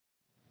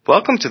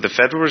Welcome to the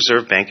Federal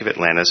Reserve Bank of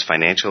Atlanta's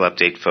Financial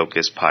Update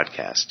Focus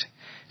podcast.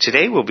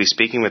 Today we'll be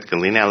speaking with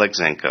Galina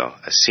Alexenko,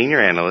 a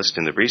senior analyst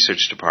in the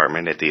research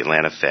department at the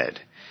Atlanta Fed.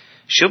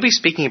 She'll be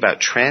speaking about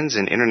trends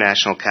in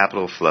international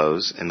capital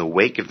flows in the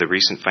wake of the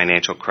recent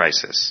financial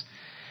crisis.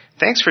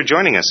 Thanks for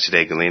joining us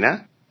today,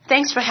 Galina.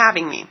 Thanks for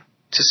having me.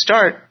 To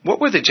start, what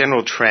were the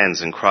general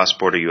trends in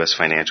cross-border U.S.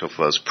 financial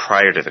flows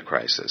prior to the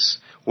crisis?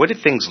 What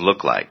did things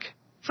look like?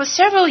 For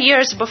several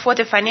years before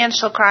the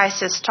financial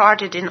crisis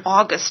started in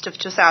August of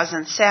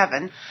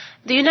 2007,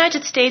 the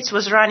United States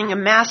was running a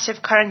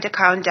massive current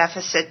account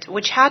deficit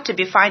which had to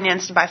be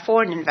financed by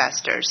foreign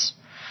investors.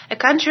 A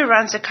country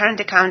runs a current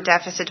account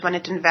deficit when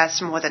it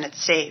invests more than it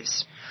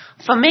saves.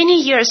 For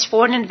many years,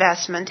 foreign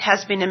investment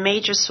has been a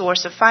major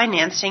source of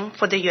financing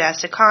for the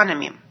U.S.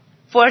 economy.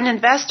 Foreign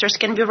investors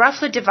can be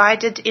roughly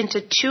divided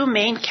into two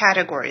main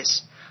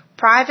categories: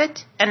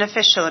 private and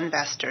official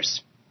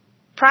investors.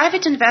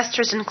 Private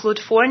investors include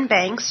foreign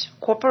banks,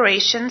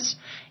 corporations,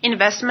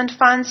 investment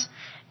funds,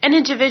 and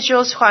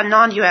individuals who are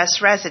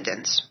non-U.S.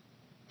 residents.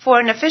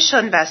 Foreign official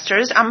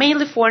investors are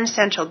mainly foreign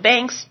central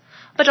banks,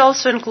 but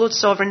also include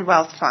sovereign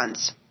wealth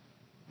funds.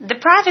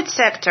 The private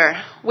sector,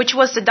 which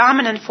was the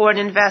dominant foreign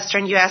investor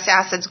in U.S.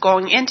 assets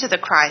going into the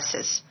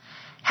crisis,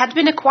 had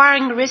been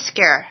acquiring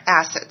riskier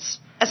assets,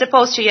 as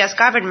opposed to U.S.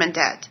 government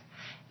debt,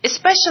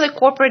 especially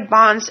corporate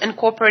bonds and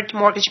corporate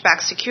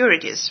mortgage-backed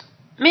securities.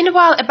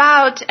 Meanwhile,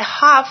 about a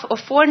half of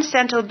foreign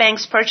central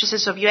banks'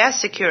 purchases of U.S.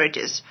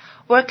 securities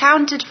were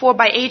accounted for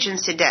by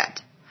agency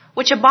debt,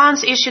 which are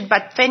bonds issued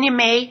by Fannie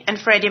Mae and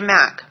Freddie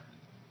Mac.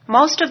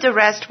 Most of the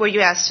rest were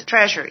U.S.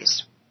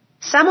 treasuries.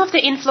 Some of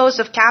the inflows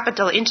of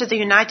capital into the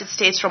United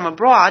States from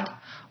abroad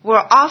were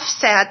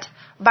offset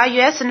by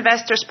U.S.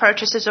 investors'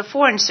 purchases of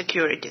foreign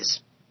securities.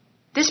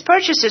 These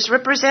purchases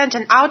represent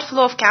an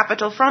outflow of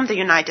capital from the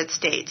United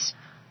States.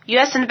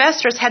 U.S.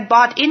 investors had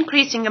bought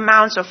increasing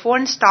amounts of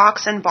foreign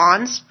stocks and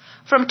bonds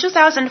from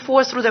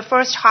 2004 through the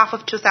first half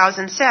of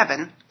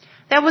 2007.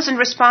 That was in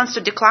response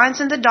to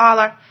declines in the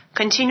dollar,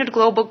 continued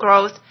global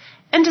growth,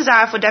 and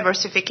desire for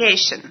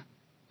diversification.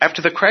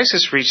 After the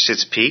crisis reached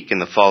its peak in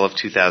the fall of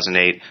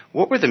 2008,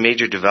 what were the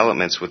major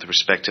developments with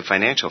respect to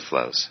financial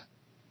flows?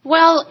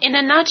 Well, in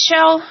a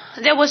nutshell,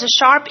 there was a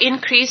sharp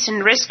increase in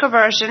risk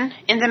aversion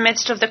in the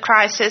midst of the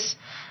crisis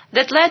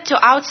that led to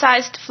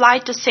outsized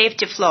flight to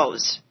safety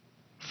flows.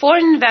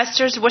 Foreign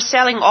investors were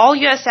selling all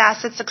U.S.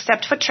 assets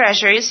except for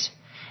treasuries,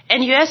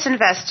 and U.S.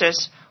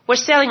 investors were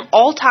selling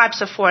all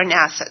types of foreign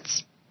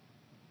assets.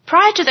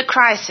 Prior to the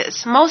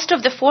crisis, most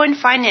of the foreign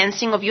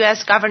financing of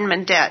U.S.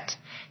 government debt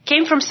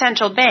came from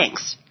central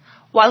banks,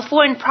 while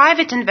foreign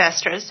private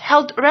investors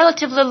held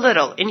relatively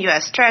little in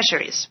U.S.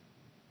 treasuries.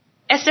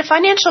 As the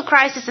financial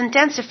crisis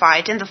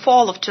intensified in the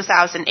fall of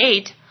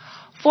 2008,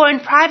 foreign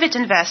private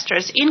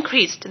investors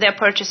increased their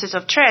purchases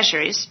of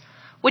treasuries,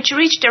 which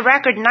reached a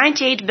record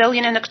 $98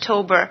 billion in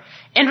October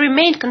and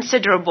remained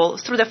considerable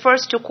through the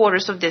first 2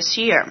 quarters of this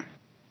year.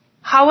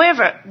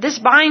 However, this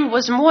buying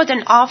was more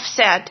than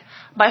offset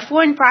by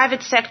foreign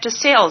private sector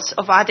sales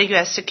of other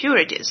U.S.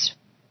 securities.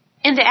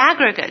 In the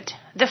aggregate,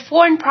 the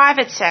foreign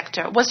private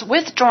sector was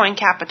withdrawing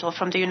capital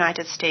from the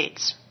United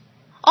States.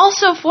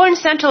 Also, foreign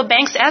central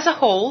banks as a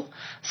whole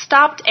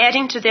stopped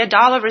adding to their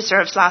dollar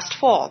reserves last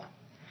fall.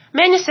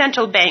 Many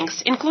central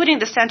banks, including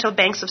the central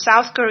banks of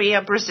South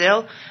Korea,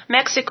 Brazil,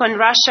 Mexico, and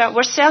Russia,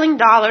 were selling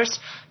dollars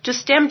to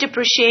stem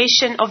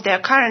depreciation of their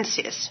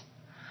currencies.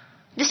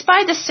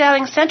 Despite the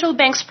selling, central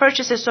banks'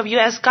 purchases of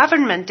U.S.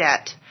 government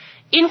debt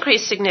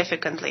increased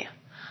significantly,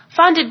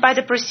 funded by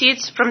the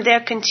proceeds from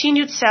their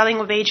continued selling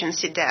of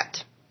agency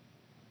debt.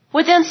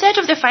 With the onset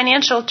of the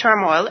financial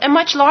turmoil, a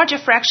much larger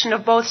fraction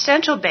of both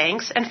central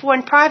banks and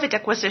foreign private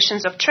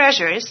acquisitions of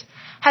treasuries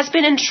has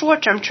been in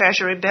short-term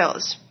treasury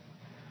bills.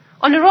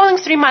 On a rolling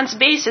 3-month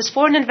basis,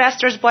 foreign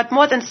investors bought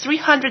more than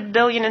 $300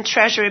 billion in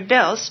treasury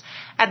bills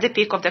at the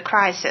peak of the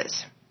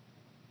crisis.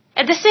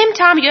 At the same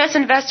time, U.S.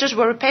 investors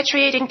were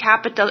repatriating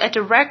capital at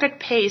a record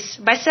pace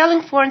by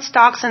selling foreign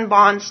stocks and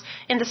bonds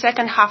in the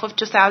second half of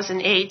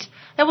 2008.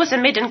 That was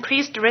amid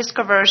increased risk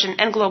aversion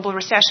and global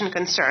recession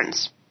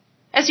concerns.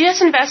 As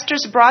U.S.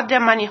 investors brought their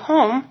money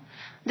home,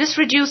 this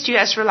reduced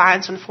U.S.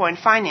 reliance on foreign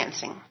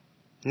financing.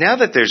 Now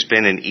that there's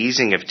been an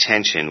easing of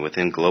tension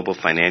within global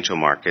financial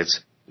markets,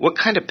 what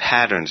kind of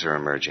patterns are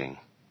emerging?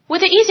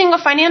 With the easing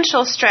of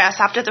financial stress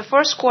after the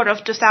first quarter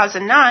of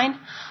 2009,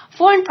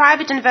 foreign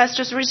private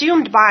investors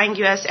resumed buying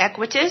U.S.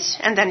 equities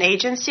and then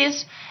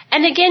agencies,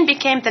 and again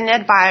became the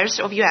net buyers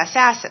of U.S.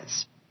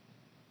 assets.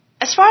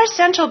 As far as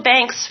central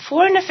banks,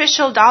 foreign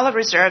official dollar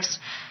reserves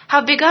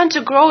have begun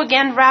to grow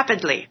again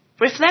rapidly,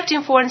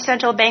 reflecting foreign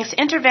central banks'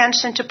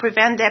 intervention to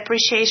prevent the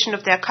appreciation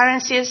of their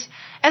currencies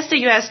as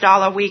the U.S.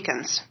 dollar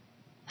weakens.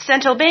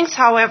 Central banks,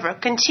 however,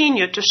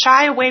 continue to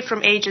shy away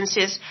from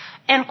agencies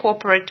and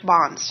corporate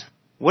bonds.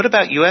 What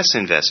about U.S.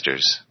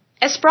 investors?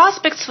 As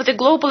prospects for the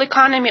global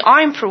economy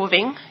are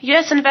improving,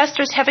 U.S.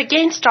 investors have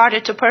again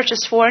started to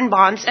purchase foreign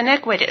bonds and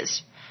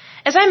equities.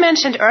 As I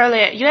mentioned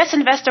earlier, U.S.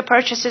 investor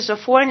purchases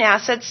of foreign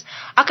assets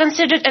are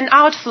considered an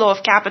outflow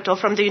of capital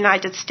from the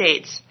United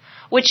States,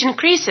 which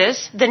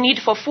increases the need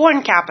for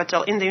foreign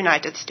capital in the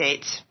United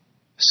States.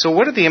 So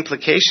what are the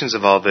implications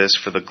of all this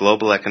for the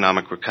global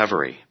economic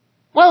recovery?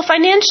 Well,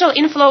 financial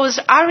inflows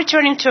are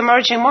returning to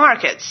emerging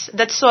markets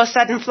that saw a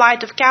sudden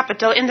flight of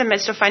capital in the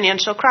midst of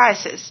financial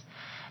crisis.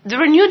 The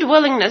renewed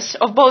willingness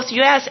of both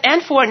U.S.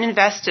 and foreign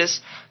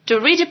investors to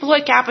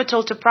redeploy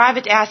capital to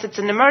private assets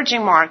in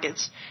emerging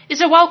markets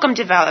is a welcome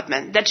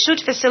development that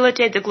should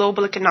facilitate the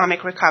global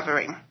economic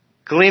recovery.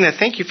 Galina,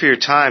 thank you for your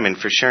time and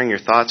for sharing your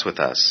thoughts with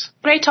us.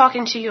 Great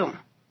talking to you.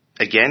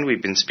 Again,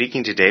 we've been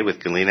speaking today with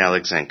Galina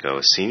Alexenko,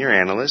 a senior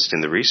analyst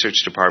in the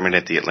research department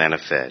at the Atlanta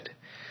Fed.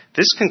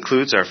 This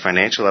concludes our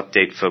Financial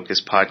Update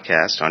Focus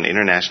podcast on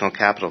international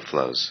capital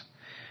flows.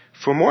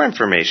 For more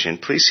information,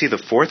 please see the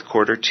fourth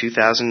quarter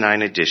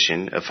 2009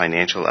 edition of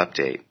Financial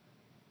Update.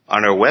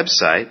 On our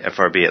website,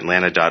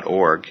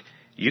 frbatlanta.org,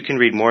 you can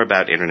read more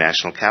about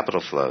international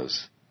capital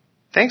flows.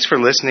 Thanks for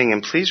listening,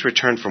 and please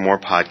return for more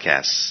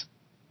podcasts.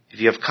 If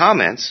you have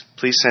comments,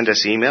 please send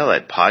us email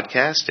at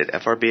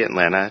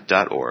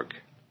podcast@frbatlanta.org.